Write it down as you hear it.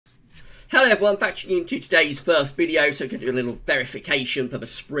Hello everyone, back to you into today's first video. So I'm going to do a little verification for the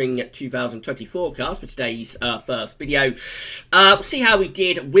spring 2020 forecast for today's first video. We'll see how we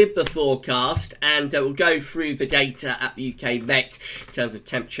did with the forecast, and we'll go through the data at the UK Met in terms of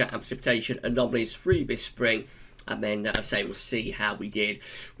temperature and precipitation anomalies through this spring. And then, as I say, we'll see how we did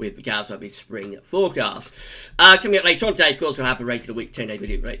with regards to this spring forecast. Coming up later on today, of course, we'll have a regular week 10-day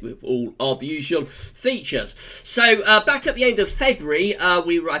video rate with all of the usual features. So, back at the end of February, I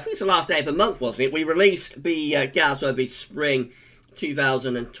think it's the last day of the month, wasn't it? We released the regards to this spring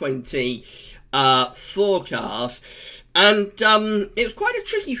 2020 forecast. And it was quite a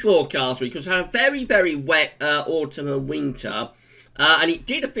tricky forecast because we had a very, very wet autumn and winter. And it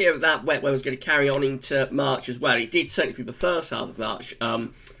did appear that wet weather was going to carry on into March as well. It did certainly through the first half of March.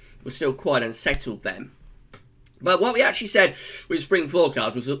 Was still quite unsettled then. But what we actually said with spring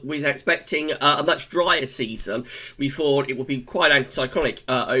forecast was that we were expecting a much drier season. We thought it would be quite anticyclonic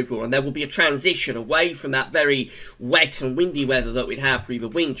overall, and there will be a transition away from that very wet and windy weather that we'd have through the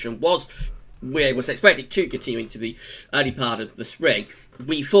winter, and was expected to continue into the early part of the spring.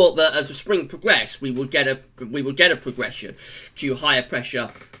 We thought that as the spring progressed, we would get a progression to higher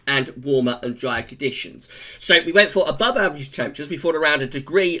pressure and warmer and drier conditions. So we went for above average temperatures. We thought around a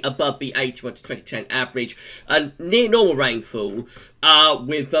degree above the 81 to 2010 average, and near normal rainfall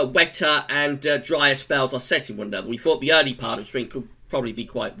with wetter and drier spells offsetting one another. We thought the early part of spring could probably be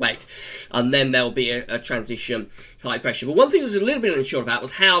quite wet, and then there'll be a transition to high pressure. But one thing I was a little bit unsure about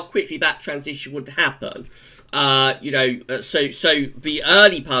was how quickly that transition would happen. So the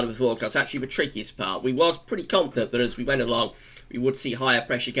early part of the forecast, actually the trickiest part. We was pretty confident that as we went along, we would see higher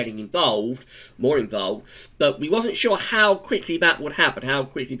pressure getting more involved, but we wasn't sure how quickly that would happen, how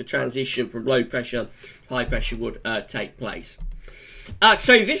quickly the transition from low pressure to high pressure would take place.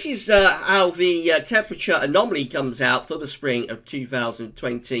 So this is how the temperature anomaly comes out for the spring of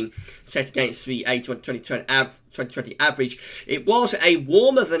 2020, set against the 2020 average. It was a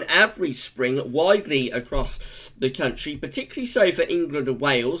warmer than average spring widely across the country, particularly so for England and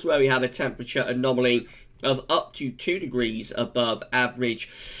Wales, where we have a temperature anomaly of up to 2 degrees above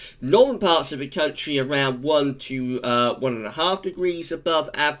average. Northern parts of the country around 1 to 1.5 degrees above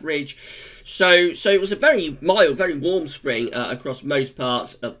average. So it was a very mild, very warm spring across most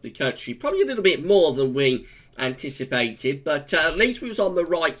parts of the country. Probably a little bit more than we anticipated, but at least we was on the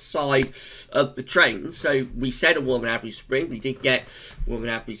right side of the trend. So we said a warm and average spring. We did get warm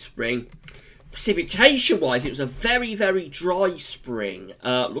and average spring. Precipitation-wise, it was a very, very dry spring.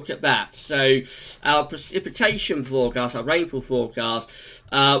 Look at that. So our precipitation forecast, our rainfall forecast,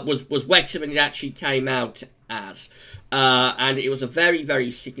 was wetter than it actually came out as. And it was a very,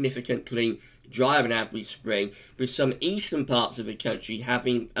 very significantly drier than average spring, with some eastern parts of the country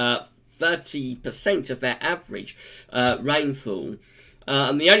having 30% of their average rainfall.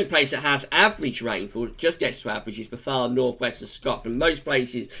 And the only place that has average rainfall, just gets to average, is the far northwest of Scotland. Most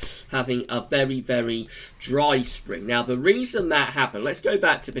places having a very, very dry spring. Now, the reason that happened, let's go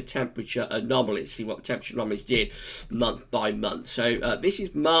back to the temperature anomalies, see what the temperature anomalies did month by month. So this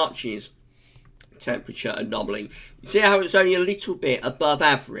is March's temperature anomaly. You see how it's only a little bit above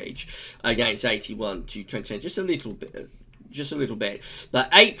average against 81 to 2010, just a little bit. Just a little bit. But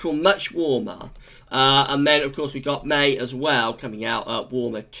April much warmer, and then of course we got May as well coming out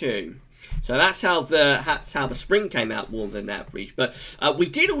warmer too. So that's how the spring came out warmer than average. But we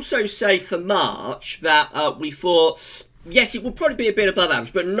did also say for March that we thought, yes, it will probably be a bit above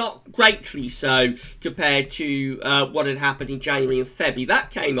average, but not greatly so compared to what had happened in January and February. That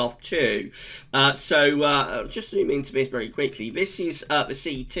came off too. So just zoom into this very quickly. This is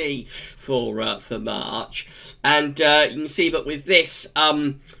the CT for March, and you can see that with this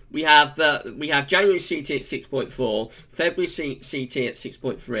we have January CT at 6.4, February CT at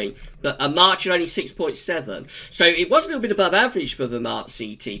 6.3, but March at only 6.7. So it was a little bit above average for the March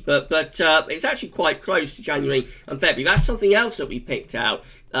CT, but it's actually quite close to January and February. That's something else that we picked out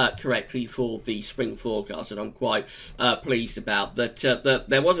correctly for the spring forecast, and I'm quite pleased about that.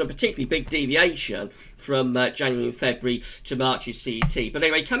 There wasn't a particularly big deviation from January and February to March's CT. But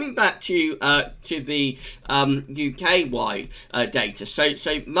anyway, coming back to the UK-wide data, so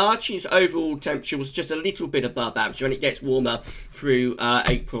March's overall temperature was just a little bit above average when it gets warmer through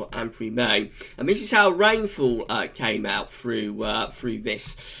April and through May. And this is how rainfall came out through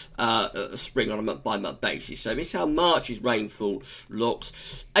this spring on a month-by-month basis. So this is how March's rainfall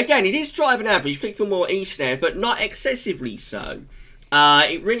looks. Again, it is drier than average, particularly for more eastern areas, but not excessively so.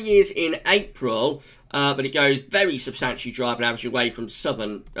 It really is in April, but it goes very substantially dry on average away from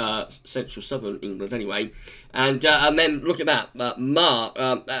central southern England anyway. And then look at that,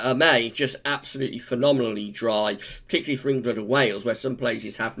 May, just absolutely phenomenally dry, particularly for England and Wales, where some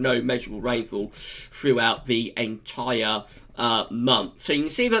places have no measurable rainfall throughout the entire month. So you can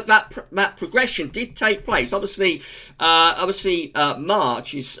see that that progression did take place. Obviously,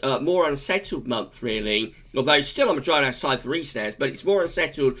 March is a more unsettled month, really, although still on the dry enough side for recent areas, but it's more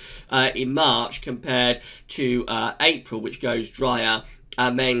unsettled in March compared to April, which goes drier,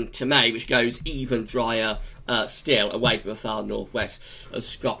 and then to May, which goes even drier still, away from the far northwest of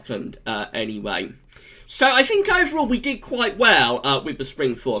Scotland anyway. So I think overall we did quite well with the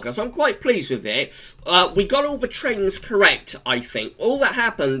spring forecast. I'm quite pleased with it. We got all the trends correct, I think. All that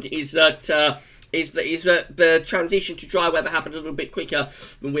happened is that the transition to dry weather happened a little bit quicker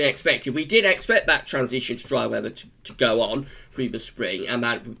than we expected. We did expect that transition to dry weather to go on through the spring, and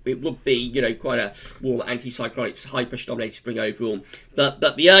that it would be, you know, quite a warm anticyclonic, high pressure dominated spring overall. But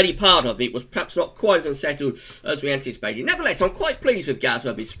the early part of it was perhaps not quite as unsettled as we anticipated. Nevertheless, I'm quite pleased with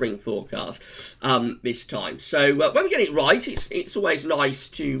Gazweather's spring forecast this time. So when we get it right, it's always nice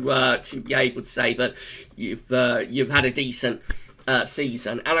to be able to say that you've had a decent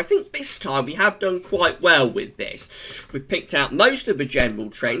season, and I think this time we have done quite well with this. We've picked out most of the general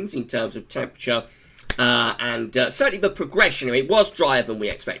trends in terms of temperature and certainly the progression. It was drier than we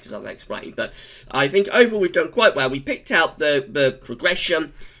expected, as I'll explain, but I think overall we've done quite well. We picked out the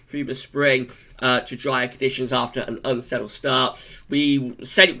progression through the spring to drier conditions after an unsettled start. We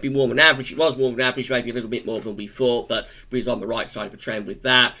said it would be warm on average. It was warm on average, maybe a little bit more than we thought, but we was on the right side of the trend with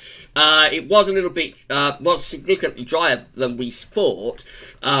that. It was a little bit, was significantly drier than we thought,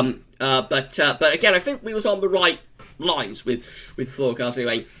 but again, I think we was on the right lines with forecast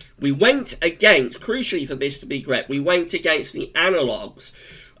anyway. We went against, crucially for this to be correct, we went against the analogues,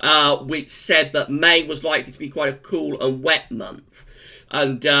 which said that May was likely to be quite a cool and wet month.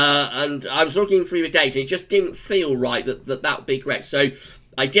 And I was looking through the data, and it just didn't feel right that would be correct. So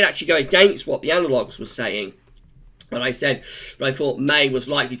I did actually go against what the analogues were saying. And I said that I thought May was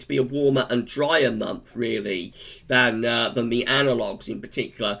likely to be a warmer and drier month, really, than the analogues in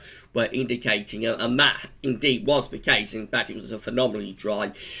particular were indicating. And that indeed was the case. In fact, it was a phenomenally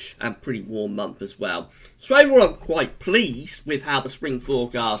dry and pretty warm month as well. So overall, I'm quite pleased with how the spring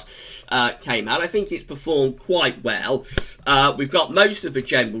forecast came out. I think it's performed quite well. We've got most of the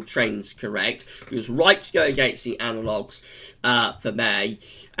general trends correct. We was right to go against the analogues for May.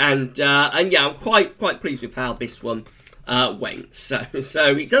 And yeah, I'm quite pleased with how this one went. So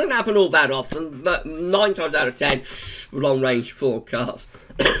it doesn't happen all that often, but 9 times out of 10, the long-range forecasts,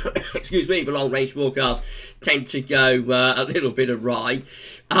 excuse me, the long-range forecasts tend to go a little bit awry.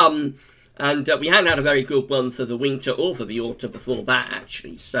 And we hadn't had a very good one for the winter or for the autumn before that,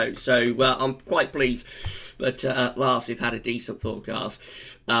 actually. So I'm quite pleased that at last we've had a decent forecast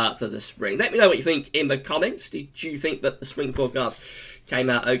for the spring. Let me know what you think in the comments. Did you think that the spring forecast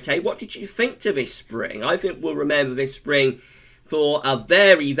came out okay? What did you think to this spring? I think we'll remember this spring for a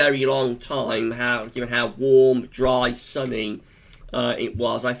very, very long time, given how warm, dry, sunny it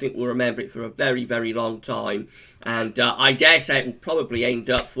was. I think we'll remember it for a very, very long time. And I dare say it will probably end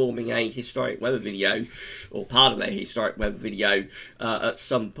up forming a historic weather video, or part of a historic weather video at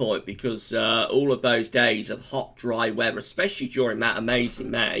some point, because all of those days of hot, dry weather, especially during that amazing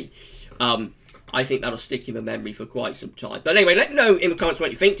May, I think that'll stick in the memory for quite some time. But anyway, let me know in the comments what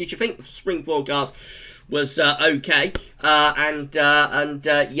you think. Did you think the spring forecast was okay?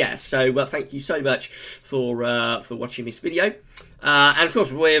 Yeah, so thank you so much for watching this video. And of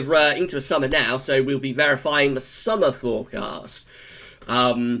course, we're into the summer now, so we'll be verifying the summer forecast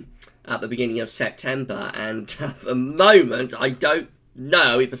at the beginning of September. And at the moment, I don't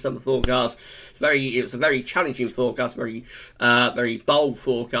know if the summer forecast it was a very challenging forecast, very bold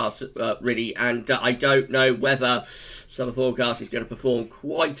forecast, really, and I don't know whether summer forecast is going to perform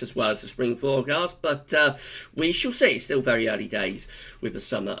quite as well as the spring forecast, but we shall see. It's still very early days with the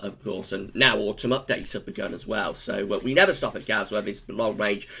summer, of course, and now autumn updates have begun as well. So we never stop at Gazweather. This long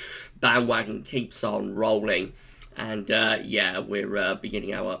range bandwagon keeps on rolling, and yeah, we're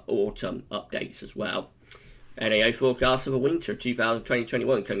beginning our autumn updates as well. NAO forecast of the winter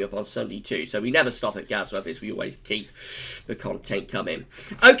 2020-21 coming up on Sunday too. So we never stop at Gazweather. We always keep the content coming.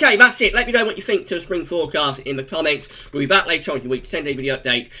 Okay, that's it. Let me know what you think to the spring forecast in the comments. We'll be back later on in the week, 10-day video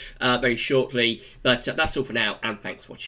update very shortly. But that's all for now, and thanks for watching.